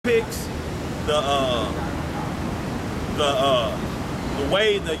the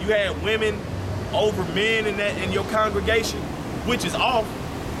way that you had women over men in your congregation, which is off.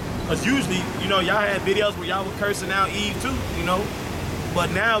 Cause usually, you know, y'all had videos where y'all were cursing out Eve too, you know.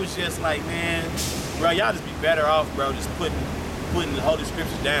 But now it's just like, man, bro, y'all just be better off, bro, just putting the Holy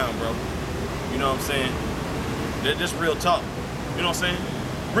Scriptures down, bro. You know what I'm saying? They're just real talk. You know what I'm saying?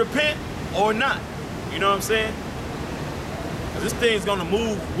 Repent or not. You know what I'm saying? Cause this thing's gonna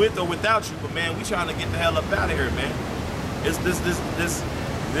move with or without you, but man, we trying to get the hell up out of here, man. It's this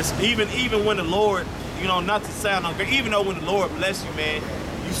even when the Lord, you know, not to sound ungrateful, even though when the Lord bless you, man,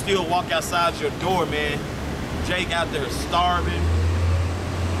 you still walk outside your door, man. Jake out there starving.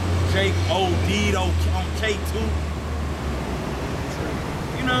 Jake OD'd on K2.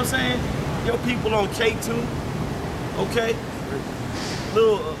 You know what I'm saying? Your people on K2, okay?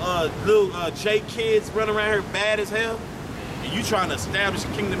 Little Jake kids running around here bad as hell, and you trying to establish a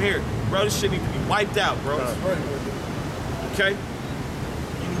kingdom here. Bro, this shit need to be wiped out, bro. Okay? You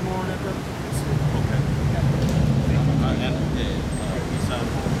need more on that, bro? Okay.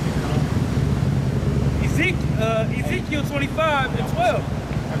 Ezekiel 25 and 12.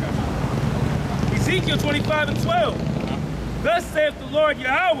 Ezekiel 25 and 12. Thus saith the Lord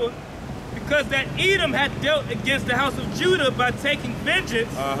Yahweh, because that Edom had dealt against the house of Judah by taking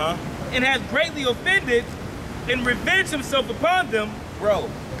vengeance, and has greatly offended, and revenged himself upon them. Bro,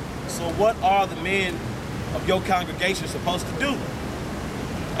 so what are the men of your congregation supposed to do?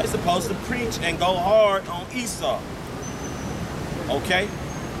 They're supposed to preach and go hard on Esau. Okay?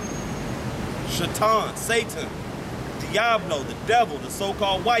 Shaitan, Satan, Diablo, the devil, the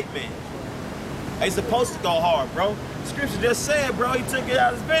so-called white man. They supposed to go hard, bro. The scripture just said, bro, he took it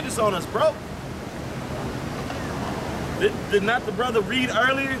out his vengeance on us, bro. Did not the brother read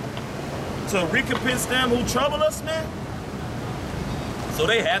earlier to recompense them who trouble us, man? So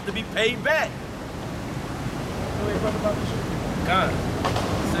they have to be paid back. God.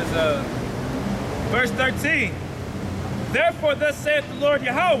 It says, verse 13. Therefore thus saith the Lord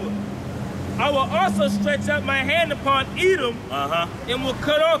Yahweh, I will also stretch out my hand upon Edom, and will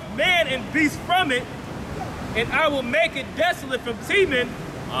cut off man and beast from it, and I will make it desolate from Teman,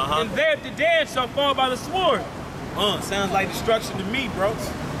 and there the dead shall fall by the sword. Sounds like destruction to me, bro.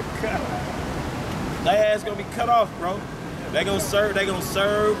 Their ass gonna be cut off, bro. They gonna serve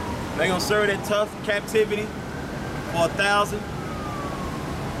that tough captivity for 1,000.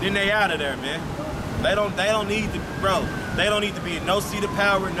 Then they out of there, man. They don't need to, bro. They don't need to be in no seat of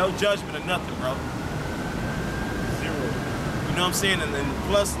power, no judgment or nothing, bro. Zero. You know what I'm saying? And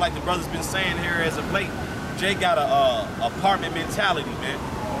plus, like the brother's been saying here as of late, Jay got a apartment mentality, man.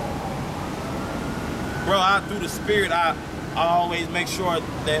 Bro, through the spirit, I always make sure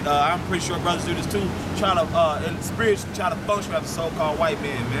that I'm pretty sure brothers do this too. Try to in the spirit, try to function as a so-called white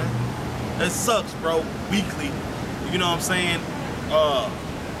man, man. It sucks, bro. Weekly, you know what I'm saying?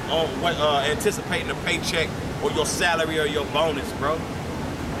 Anticipating a paycheck or your salary or your bonus, bro.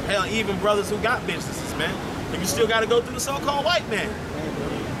 Hell, even brothers who got businesses, man, and you still got to go through the so-called white man.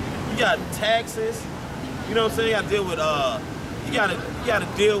 You got taxes, you know what I'm saying? You got to deal with you gotta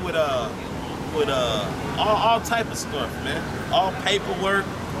deal with all type of stuff, man. All paperwork.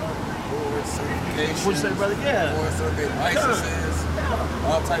 Board certification. What you say, brother? Yeah. Board certification, licenses,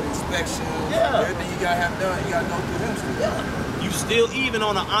 all type of inspections. Yeah. Everything you gotta have done, you gotta go through them still. Yeah. You still even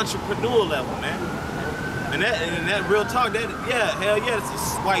on an entrepreneur level, man. And that real talk, hell yeah, it's a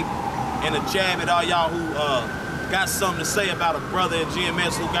swipe and a jab at all y'all who got something to say about a brother in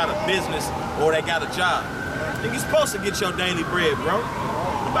GMS who got a business or they got a job. You're supposed to get your daily bread, bro.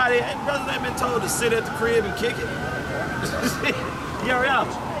 Brothers ain't been told to sit at the crib and kick it. Yo,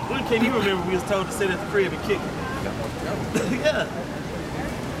 when can you remember we was told to sit at the crib and kick it? Yeah.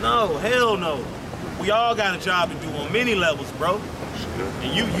 No, hell no. We all got a job to do on many levels, bro.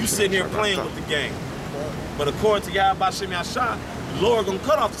 And you sitting here playing with the game. But according to Yahweh Shem Yashah, the Lord gonna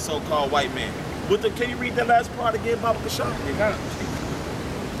cut off the so-called white man. Can you read that last part again, Baba Kashah?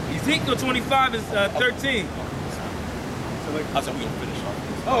 Ezekiel 25 is 13. I said we gonna finish off.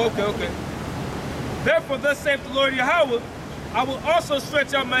 Oh, okay. Therefore, thus saith the Lord Yahweh, I will also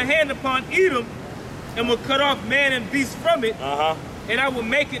stretch out my hand upon Edom, and will cut off man and beast from it, and I will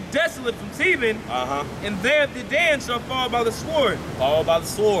make it desolate from Teman, and there the dead shall fall by the sword. Fall by the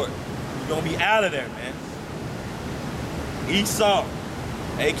sword. You're gonna be out of there, man. Esau,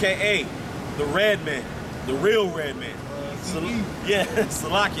 aka the red man, the real red man.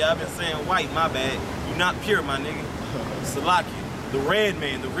 Salakia, I've been saying white, my bad. You're not pure, my nigga. Salakia, the red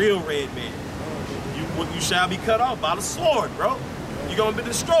man, the real red man. You shall be cut off by the sword, bro. You're gonna be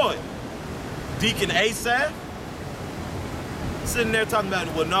destroyed. Deacon Asaph, sitting there talking about,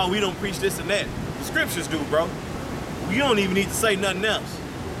 well, no, we don't preach this and that. The scriptures do, bro. You don't even need to say nothing else.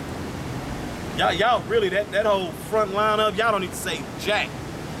 Y'all really, that whole front line up, y'all don't need to say jack.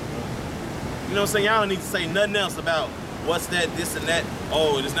 You know what I'm saying? Y'all don't need to say nothing else about what's that, this and that.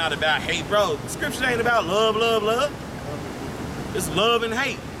 Oh, it's not about hate, bro. The scriptures ain't about love, love, love. It's love and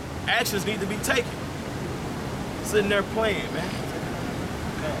hate. Actions need to be taken. Sitting there playing, man.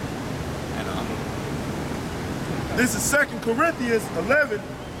 This is 2 Corinthians 11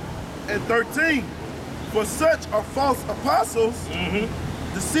 and 13. For such are false apostles,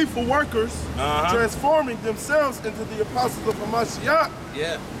 deceitful workers, transforming themselves into the apostles of Hamashiach.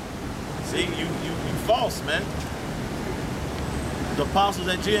 Yeah. See, you false, man. The apostles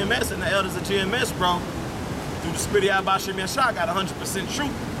at GMS and the elders at GMS, bro, through the spirit of Yahweh Yeshua, got 100%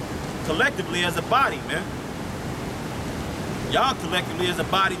 truth. Collectively as a body, man. Y'all collectively as a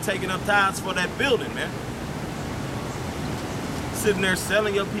body taking up tithes for that building, man. Sitting there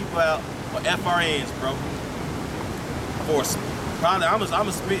selling your people out for FRNs, bro. For probably,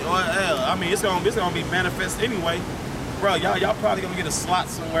 I'm speak. I mean, it's gonna be manifest anyway, bro. Y'all probably gonna get a slot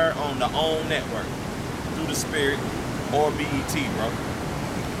somewhere on the OWN network through the Spirit or BET, bro.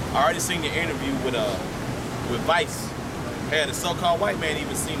 I already seen your interview with Vice. Had a so-called white man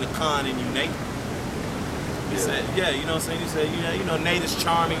even seen the con in you, Nate. He said, yeah, you know what I'm saying? He said, you know, Nate is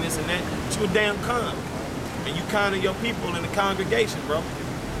charming, this and that, but you a damn con. And you conning your people in the congregation, bro.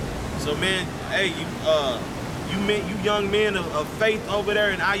 So, man, hey, you young men of faith over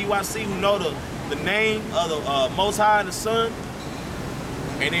there in IUIC who know the name of the Most High and the Son,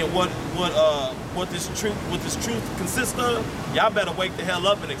 and then what this truth consists of, y'all better wake the hell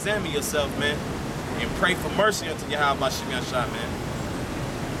up and examine yourself, man, and pray for mercy unto Yahweh Shah, man.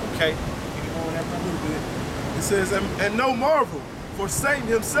 Okay? It says, and no marvel, for Satan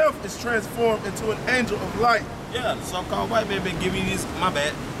himself is transformed into an angel of light. Yeah, the so-called white man been giving you these, my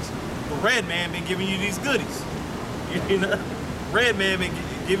bad, the red man been giving you these goodies. You know, red man been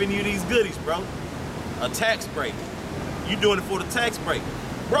giving you these goodies, bro. A tax break. You doing it for the tax break.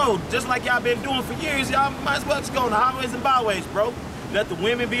 Bro, just like y'all been doing for years, y'all might as well just go on the highways and byways, bro. Let the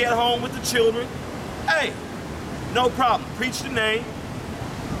women be at home with the children. Hey, no problem. Preach the name,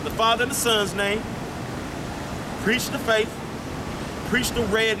 the Father and the Son's name. Preach the faith. Preach the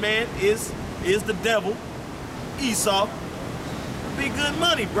red man is the devil, Esau. Be good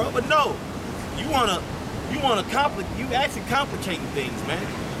money, bro. But no, you actually complicating things, man.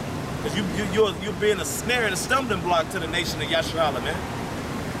 Cause you're being a snare and a stumbling block to the nation of Yasharala, man.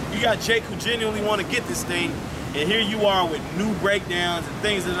 You got Jake who genuinely want to get this thing, and here you are with new breakdowns and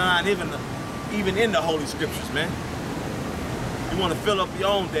things that are not even in the Holy Scriptures, man. You want to fill up your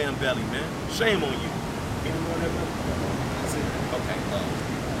own damn belly, man. Shame on you. Okay.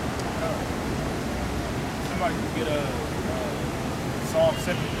 Somebody can get a Psalm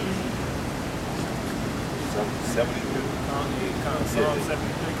 73. 73. Psalm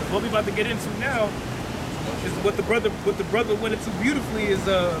 73. Because what we about to get into now is what the brother went into beautifully is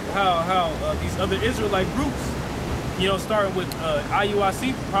how these other Israelite groups, you know, starting with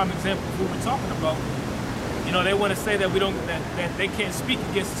IUIC, prime example of who we're talking about. You know, they want to say that that they can't speak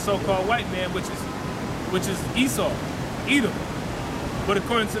against the so-called white man, which is Esau, Edom. But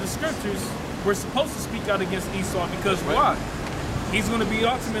according to the scriptures, we're supposed to speak out against Esau because why? He's going to be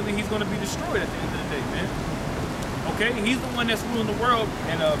destroyed at the end of the day, man. Okay, he's the one that's ruling the world.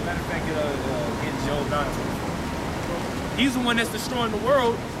 And matter of fact, in Job 9:24, he's the one that's destroying the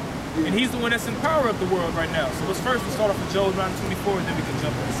world, and he's the one that's in power of the world right now. So let's start off with Job 9:24, and then we can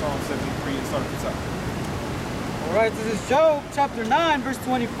jump into Psalm 73 and start at the top. All right, this is Job chapter 9, verse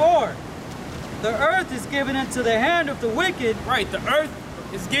 24. The earth is given into the hand of the wicked. Right, the earth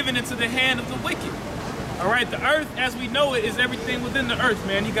is given into the hand of the wicked. All right, the earth, as we know it, is everything within the earth,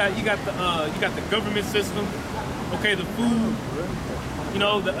 man. You got the government system, okay, the food, you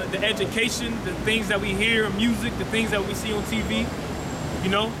know, the education, the things that we hear, music, the things that we see on TV. You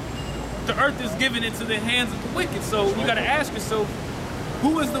know, the earth is given into the hands of the wicked. So you got to ask yourself,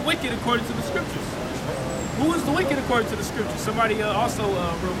 who is the wicked according to the scriptures? Who is the wicked according to the scriptures? Somebody also,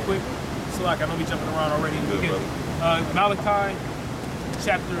 real quick, so like I know we jumping around already. Malachi,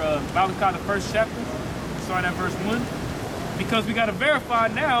 the first chapter, starting at verse 1. Because we got to verify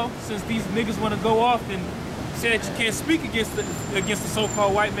now, since these niggas want to go off and say that you can't speak against the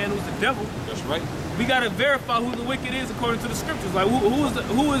so-called white man who's the devil. That's right. We got to verify who the wicked is according to the scriptures. Like who is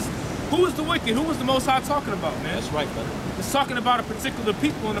the wicked? Who is the Most High talking about, man? That's right, brother. It's talking about a particular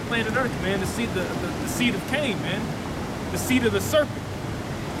people on the planet Earth, man. The seed of Cain, man. The seed of the serpent.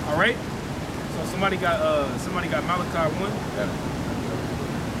 All right. So somebody got Malachi 1.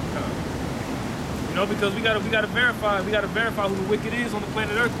 You know, because we gotta verify who the wicked is on the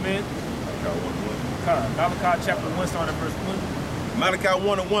planet Earth, man. Malachi chapter 1, starting at verse 1. Malachi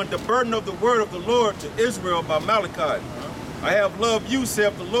 1:1, the burden of the word of the Lord to Israel by Malachi. I have loved you,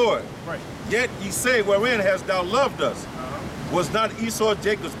 saith the Lord. Right. Yet ye say, wherein hast thou loved us? Was not Esau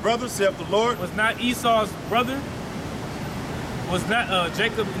Jacob's brother, saith the Lord? Was not Esau's brother? Was not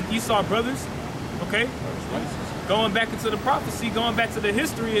Jacob and Esau brothers? Okay. Going back into the prophecy, going back to the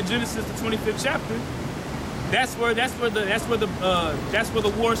history of Genesis, the 25th chapter. That's where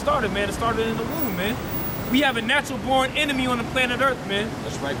the war started, man. It started in the womb, man. We have a natural born enemy on the planet Earth, man.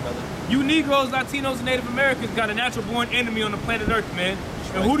 That's right, brother. You Negroes, Latinos, and Native Americans got a natural born enemy on the planet Earth, man.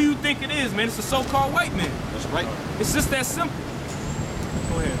 And who do you think it is, man? It's a so-called white man. That's right. It's just that simple.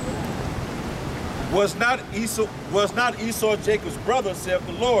 Go ahead. Was not Esau Jacob's brother, saith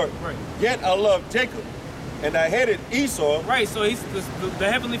the Lord? Right. Yet I loved Jacob, and I hated Esau. Right, so he's the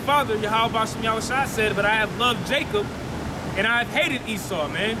Heavenly Father, Yahweh Bashem Yahushua said, but I have loved Jacob, and I have hated Esau,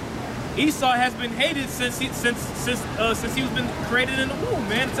 man. Esau has been hated since he was been created in the womb,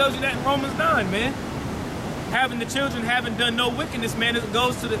 man. It tells you that in Romans 9, man. Having the children haven't done no wickedness, man. It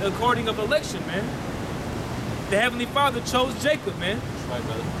goes to the according of election, man. The Heavenly Father chose Jacob, man. That's right,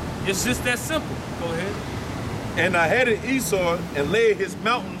 brother. It's just that simple. Go ahead. And I hated Esau, and laid his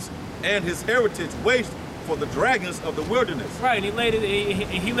mountains and his heritage waste for the dragons of the wilderness. Right, and he laid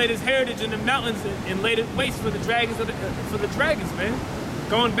his heritage in the mountains and laid it waste for the dragons man.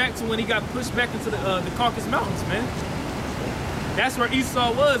 Going back to when he got pushed back into the Caucasus Mountains, man. That's where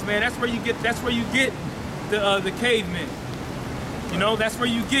Esau was, man. That's where you get the cavemen. You know, that's where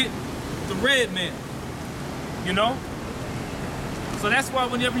you get the red men. You know? So that's why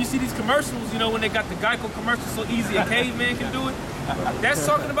whenever you see these commercials, you know, when they got the Geico commercial so easy a caveman can do it, that's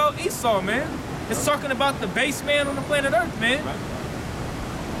talking about Esau, man. It's talking about the base man on the planet Earth, man.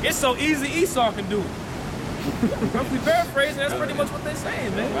 It's so easy Esau can do it. Roughly paraphrasing, that's pretty much what they're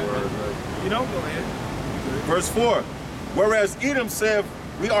saying, man. You know, go ahead. Verse 4, whereas Edom said,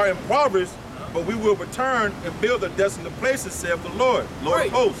 we are impoverished, but we will return and build the desolate places, saith the Lord, Lord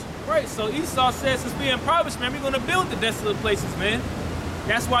of hosts. Right, so Esau says, since we're impoverished, man, we're going to build the desolate places, man.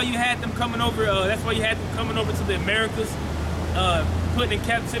 That's why you had them coming over, to the Americas, putting in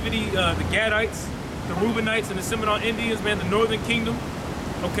captivity the Gadites, the Reubenites, and the Seminole Indians, man, the Northern Kingdom,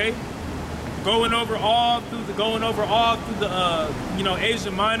 okay? Going over all through the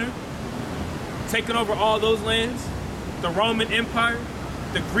Asia Minor, taking over all those lands, the Roman Empire,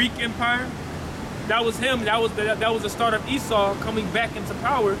 the Greek Empire. That was him. That was the start of Esau coming back into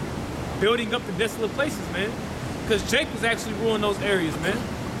power, building up the desolate places, man. Because Jake was actually ruling those areas, man.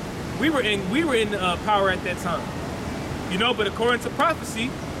 We were in power at that time, you know. But according to prophecy,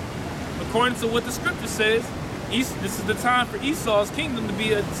 according to what the scripture says, this is the time for Esau's kingdom to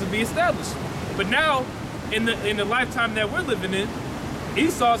be established. But now, in the lifetime that we're living in,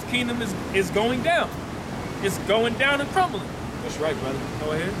 Esau's kingdom is going down. It's going down and crumbling. That's right, brother.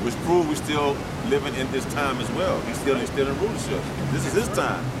 Go ahead. Which proves we're still living in this time as well. He's still in rulership. This is his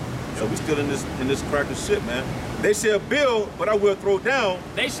time. So we're still in this cracker shit, man. They shall build, but I will throw down.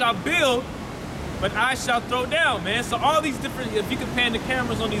 They shall build, but I shall throw down, man. So all these different, if you can pan the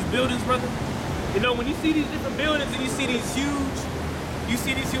cameras on these buildings, brother, you know, when you see these different buildings and you see these huge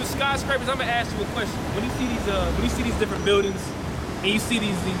skyscrapers, I'm gonna ask you a question. When you see these different buildings and you see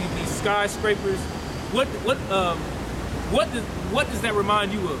these skyscrapers, what does that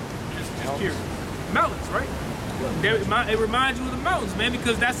remind you of? Just curious. Mountains, right? It reminds you of the mountains, man,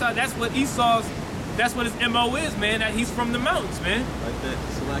 because that's what his MO is, man. That he's from the mountains, man. Like that.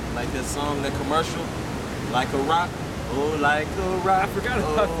 It's like that song, that commercial, like a rock. Oh, like a rock. I forgot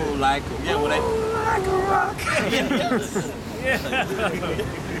about that. Oh, like a rock. Yeah.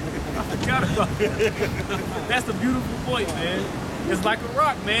 I forgot about that. That's a beautiful point, man. It's like a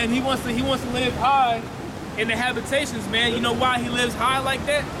rock, man. He wants to live high in the habitations, man. You know why he lives high like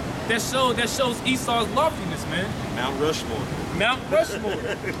that? That shows Esau's loftiness, man. Mount Rushmore. Mount Rushmore.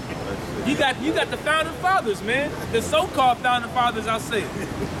 You got the founding fathers, man. The so-called founding fathers, I'll say,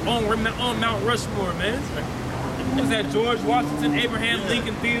 on Mount Rushmore, man. Who was that? George Washington, Abraham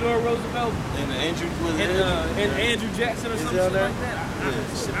Lincoln, Theodore Roosevelt, And Andrew Andrew Jackson or something like that.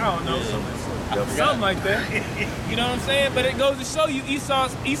 I don't know. Something like that. You know what I'm saying? But it goes to show you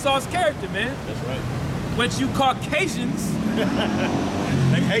Esau's character, man. That's right. But you Caucasians,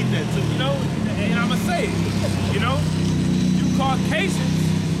 They hate that too. you know, and I'm gonna say it, you know, you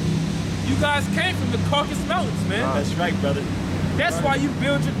Caucasians, you guys came from the Caucasus Mountains, man. That's right, brother. That's why you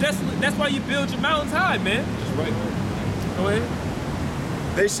build your mountains high, man. That's right. Go ahead.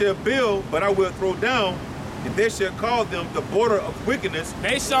 They shall build, but I will throw down, and they shall call them the border of wickedness.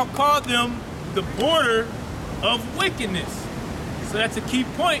 They shall call them the border of wickedness. So that's a key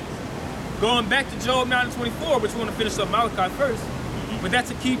point. Going back to Job 9 and 24, which we want to finish up Malachi first. But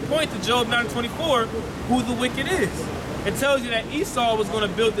that's a key point to Job 9 and 24, who the wicked is. It tells you that Esau was going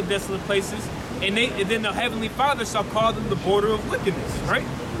to build the desolate places, and then the Heavenly Father shall call them the border of wickedness, right?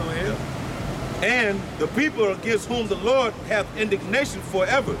 Go ahead. And the people against whom the Lord hath indignation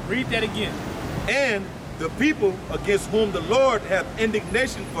forever. Read that again. And the people against whom the Lord hath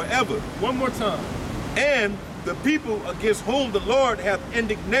indignation forever. One more time. And the people against whom the Lord hath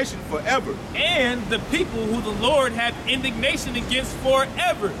indignation forever. And the people who the Lord hath indignation against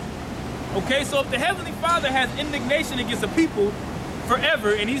forever. Okay, so if the Heavenly Father has indignation against the people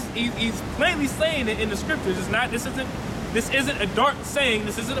forever, and he's plainly saying it in the scriptures, this isn't a dark saying,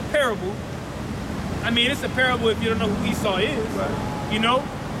 this isn't a parable. I mean, it's a parable if you don't know who Esau is, right. You know?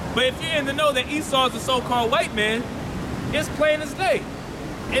 But if you're in the know that Esau is a so-called white man, it's plain as day.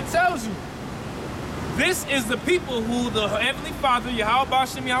 It tells you. This is the people who the Heavenly Father, Yahweh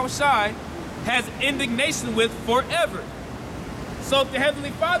Bashem Yahweh Shai, has indignation with forever. So if the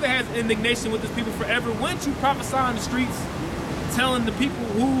Heavenly Father has indignation with his people forever, wouldn't you prophesy on the streets telling the people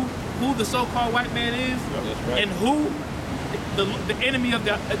who the so-called white man is, right. And who the enemy of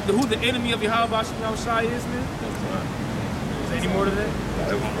who the enemy of Yahweh Bashem Yahweh Shai is, man? Is there any more to that?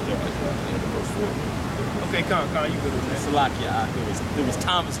 Okay, Con, you good with that? Salakia, it was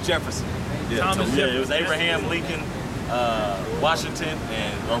Thomas Jefferson. Thomas Jefferson. It was Abraham Lincoln, Washington,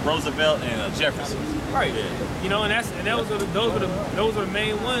 and Roosevelt, and Jefferson. Right. Yeah. You know, and those are the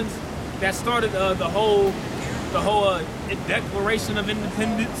main ones that started the whole Declaration of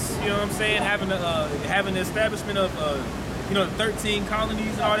Independence. You know what I'm saying? Having the establishment of the 13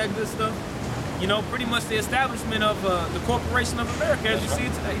 colonies and all that good stuff. You know, pretty much the establishment of the Corporation of America as you see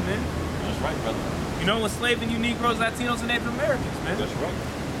it today, man. That's right, brother. You know, enslaving you Negroes, Latinos, and Native Americans, man. That's right.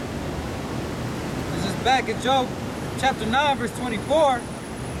 This is back at Job chapter 9, verse 24.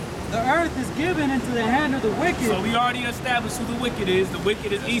 The earth is given into the hand of the wicked. So we already established who the wicked is. The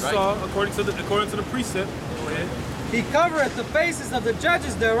wicked is Esau, right. according to the precept. Go ahead. He covereth the faces of the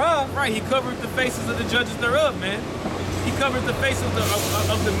judges thereof. Right, he covered the faces of the judges thereof, man. He covered the face of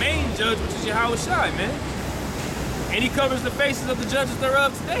the main judge, which is Yahweh Shai, man. And he covers the faces of the judges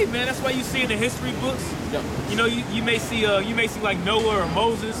thereof today, man. That's why you see in the history books. Yep. You know, you may see like Noah or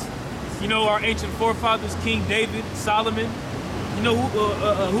Moses. You know, our ancient forefathers, King David, Solomon. You know,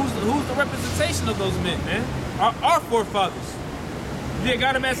 who's the representation of those men, man? Our forefathers. They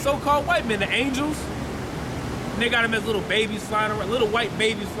got them as so-called white men, the angels. And they got them as little babies flying around, little white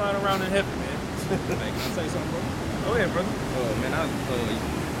babies flying around in heaven, man. Hey, can I say something, bro? Go ahead, brother. Man,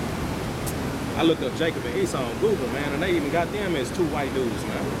 I looked up Jacob and Esau on Google, man, and they even got them as two white dudes,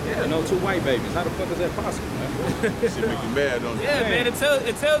 man. Yeah. You know, two white babies. How the fuck is that possible, man? Shit make you mad, don't it? Yeah, man. It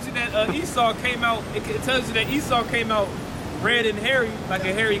tells you that Esau came out. It tells you that Esau came out red and hairy, like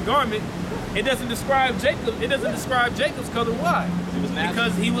a hairy garment. It doesn't describe Jacob. It doesn't describe Jacob's color. Why?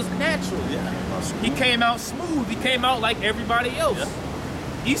 Because he was natural. Yeah. He came out smooth. He came out like everybody else. Yeah.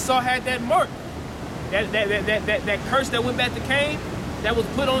 Esau had that mark. That curse that went back to Cain, that was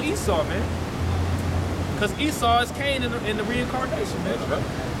put on Esau, man. Because Esau is Cain in the reincarnation, man. Right.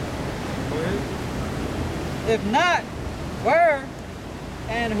 If not, where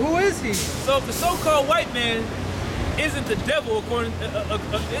and who is he? So if the so-called white man isn't the devil,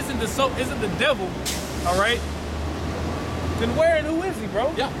 isn't the devil, all right? Then where and who is he,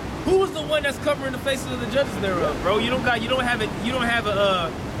 bro? Yeah. Who is the one that's covering the faces of the judges thereof, bro? You don't have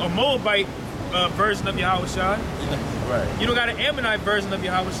a Moabite version of Yahweh Shai. Right. You don't got an Ammonite version of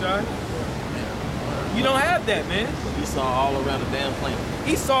Yahweh Shai. You don't have that, man. Esau all around the damn planet.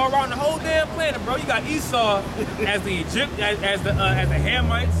 Esau around the whole damn planet, bro. You got Esau as the as the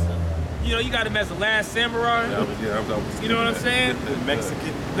Hamites. You know, you got him as the last samurai. You know what I'm saying?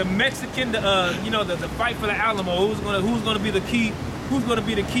 The Mexican. The fight for the Alamo. Who's gonna be the key? Who's gonna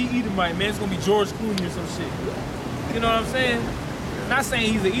be the key Edomite, man? It's gonna be George Clooney or some shit. You know what I'm saying? Not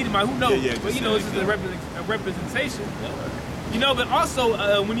saying he's an Edomite. Who knows? Yeah, but you know, it's just a representation. You know, but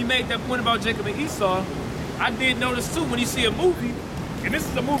also when you made that point about Jacob and Esau, I did notice too when you see a movie, and this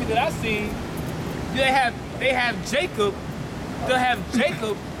is a movie that I seen. They have Jacob. They'll have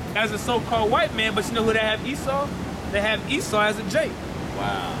Jacob as a so-called white man, but you know who they have Esau? They have Esau as a Jake.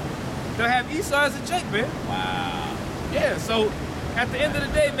 Wow. They'll have Esau as a Jake, man. Wow. Yeah. So at the end of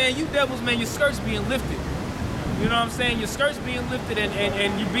the day, man, you devils, man, your skirt's being lifted. You know what I'm saying? Your skirt's being lifted,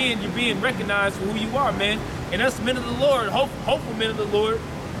 and you're being recognized for who you are, man. And us men of the Lord, hopeful men of the Lord,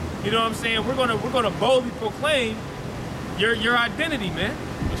 you know what I'm saying? We're gonna boldly proclaim your identity, man.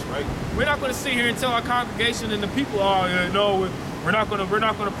 That's right. We're not gonna sit here and tell our congregation and the people, We're not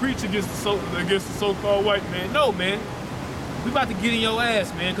gonna preach against the so-called white man. No, man. We about to get in your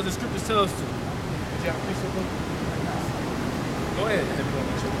ass, man, because the scriptures tell us to. Go ahead.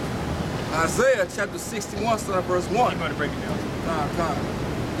 Isaiah chapter 61, starting verse 1. I'm going to break it down.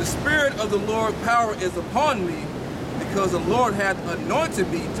 The Spirit of the Lord power is upon me, because the Lord hath anointed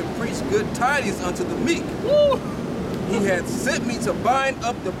me to preach good tidings unto the meek. Woo! He hath sent me to bind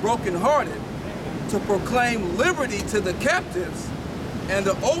up the brokenhearted, to proclaim liberty to the captives, and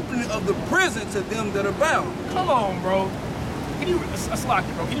the opening of the prison to them that are bound. Come on, bro. Can you,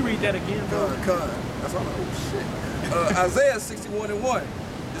 Slaki, bro, can you read that again, bro? That's all. Oh, shit. Isaiah 61:1.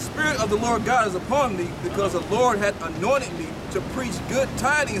 The Spirit of the Lord God is upon me, because the Lord hath anointed me to preach good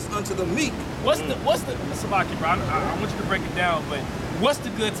tidings unto the meek. What's the Slaki, bro? I want you to break it down, but what's the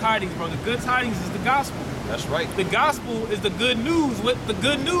good tidings, bro? The good tidings is the gospel. That's right. The gospel is the good news. What the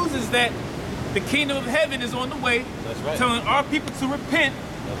good news is that the kingdom of heaven is on the way. That's right. Telling our people to repent.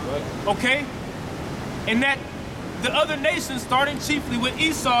 That's right. Okay? And that the other nations, starting chiefly with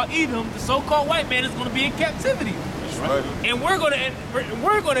Esau, Edom, the so-called white man, is going to be in captivity. That's right. And we're going to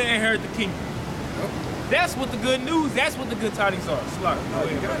inherit the kingdom. That's what the good news, that's what the good tidings are.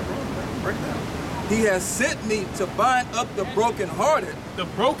 Break it down. He has sent me to bind up the brokenhearted. The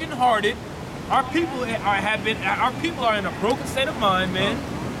brokenhearted, our people are in a broken state of mind, man.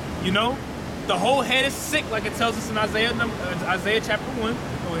 You know, the whole head is sick, like it tells us in Isaiah chapter 1.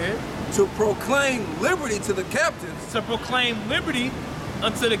 Go ahead. To proclaim liberty to the captives. To proclaim liberty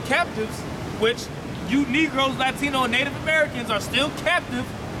unto the captives, which you Negroes, Latino, and Native Americans are still captive.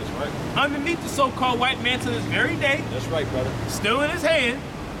 That's right. Underneath the so-called white man to this very day. That's right, brother. Still in his hand.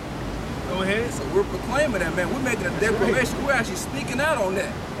 Go ahead. So we're proclaiming that, man. We're making a declaration. Right. We're actually speaking out on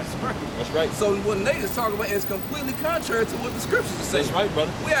that. That's right. That's right. So what Nate is talking about is completely contrary to what the scriptures are saying. That's right,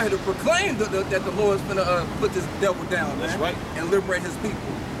 brother. We out here to proclaim that the Lord's going to put this devil down, man. That's right. And liberate his people.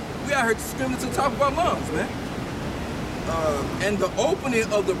 We out here screaming to the top of our lungs, man. And the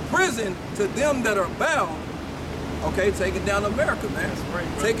opening of the prison to them that are bound, okay, taking down America, man. That's right,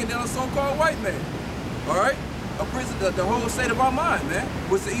 brother. Taking down a so-called white man. All right? A prison, the whole state of our mind, man.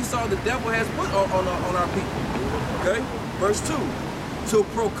 Which the Esau, the devil has put on our people. Okay? Verse 2. To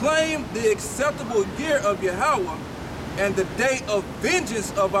proclaim the acceptable year of Yahweh and the day of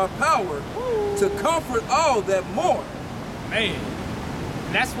vengeance of our power, to comfort all that mourn. Man,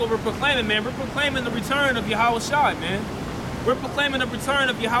 and that's what we're proclaiming, man. We're proclaiming the return of Yahweh Shai, man. We're proclaiming the return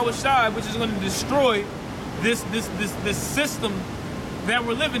of Yahweh Shai, which is going to destroy this system that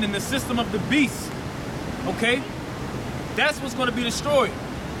we're living in, the system of the beast. Okay? That's what's going to be destroyed.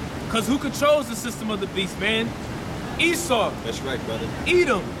 Because who controls the system of the beast, man? Esau. That's right, brother.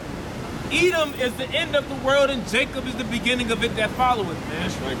 Edom. Edom is the end of the world, and Jacob is the beginning of it that followeth, man.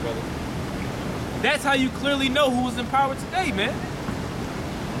 That's right, brother. That's how you clearly know who is in power today, man.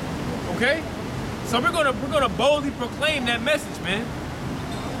 Okay? So we're gonna boldly proclaim that message, man.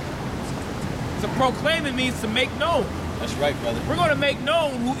 To proclaim it means to make known. That's right, brother. We're gonna make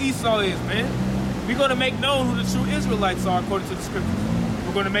known who Esau is, man. We're gonna make known who the true Israelites are according to the scriptures.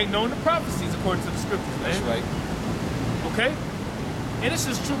 We're gonna make known the prophecies according to the scriptures, man. That's right. Okay? And it's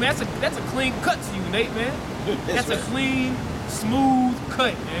just true, man. That's a clean cut to you, Nate, man. That's right. a clean, smooth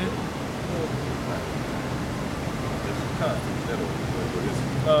cut, man.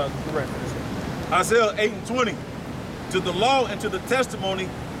 Correct. Isaiah 8:20. To the law and to the testimony,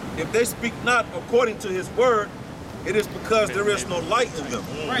 if they speak not according to his word, it is because there is no light in them.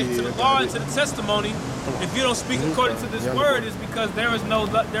 Right, to the law and to the testimony, if you don't speak according to this word, it's because there is no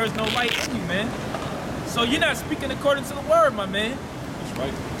light in you, man. So you're not speaking according to the word, my man. That's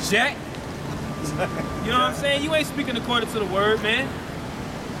right. Jack. You know what I'm saying? You ain't speaking according to the word, man.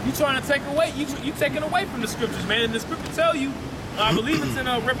 You trying to take away, you taking away from the scriptures, man. And the scriptures tell you, I believe it's in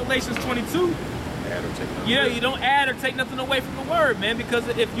Revelations 22. Yeah, you don't add or take nothing away from the word, man, because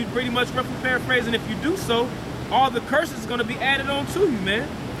if you pretty much roughly paraphrasing, if you do so, all the curses is going to be added on to you, man.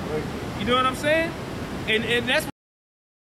 You know what I'm saying? And that's